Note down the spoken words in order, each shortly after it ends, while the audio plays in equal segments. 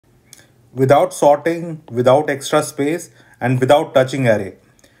without sorting, without extra space, and without touching array.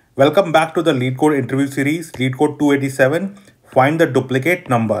 Welcome back to the LeetCode interview series, LeetCode 287, find the duplicate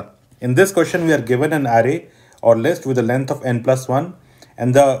number. In this question, we are given an array or list with a length of n plus 1,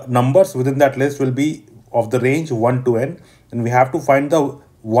 and the numbers within that list will be of the range 1 to n, and we have to find the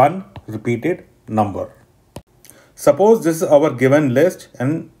one repeated number. Suppose this is our given list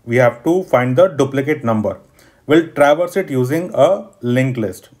and we have to find the duplicate number. We'll traverse it using a linked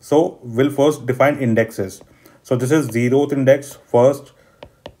list. So we'll first define indexes. So this is 0th index, 1st,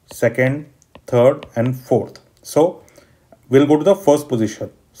 2nd, 3rd, and 4th. So we'll go to the first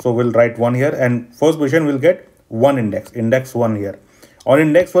position. So we'll write 1 here, and first position will get 1 index, index 1 here. On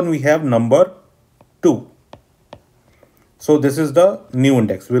index 1 we have number 2. So this is the new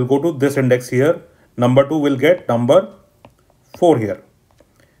index. We'll go to this index here. Number 2 will get number 4 here.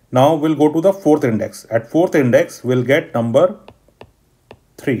 Now we'll go to the 4th index. At 4th index, we'll get number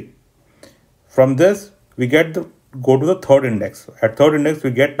 3. From this, we go to the 3rd index. At 3rd index,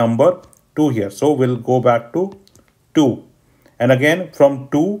 we get number 2 here. So we'll go back to 2. And again, from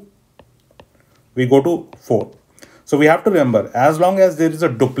 2, we go to 4. So we have to remember, as long as there is a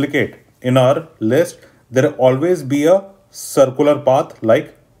duplicate in our list, there will always be a circular path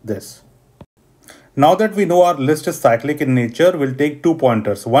like this. Now that we know our list is cyclic in nature, we'll take 2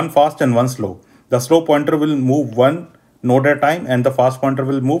 pointers, one fast and one slow. The slow pointer will move 1 node at a time and the fast pointer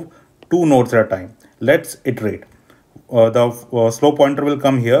will move 2 nodes at a time. Let's iterate. The slow pointer will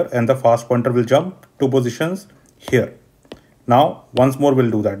come here and the fast pointer will jump 2 positions here. Now, once more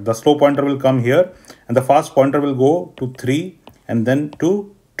we'll do that. The slow pointer will come here and the fast pointer will go to 3 and then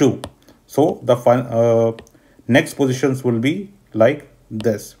to 2. So the next positions will be like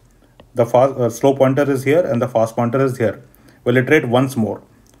this. The slow pointer is here and the fast pointer is here. We'll iterate once more.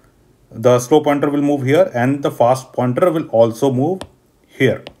 The slow pointer will move here and the fast pointer will also move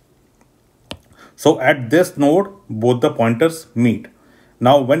here. So at this node, both the pointers meet.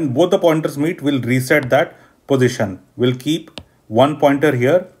 Now when both the pointers meet, we'll reset that position. We'll keep one pointer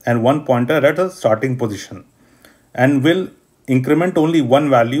here and one pointer at a starting position. And we'll increment only one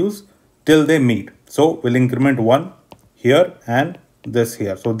values till they meet. So we'll increment 1 here and this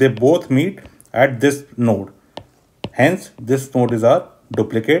here. So they both meet at this node. Hence, this node is our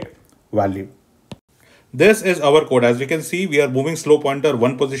duplicate value. This is our code. As we can see, we are moving slow pointer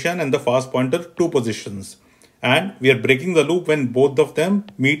 1 position and the fast pointer 2 positions. And we are breaking the loop when both of them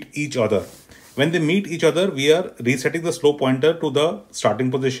meet each other. When they meet each other, we are resetting the slow pointer to the starting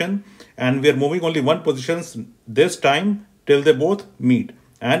position. And we are moving only 1 position this time till they both meet.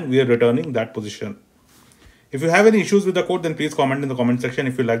 And we are returning that position. If you have any issues with the code, then please comment in the comment section.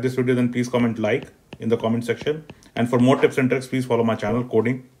 If you like this video, then please comment like in the comment section. And for more tips and tricks, please follow my channel,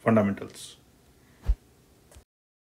 Coding Fundamentals.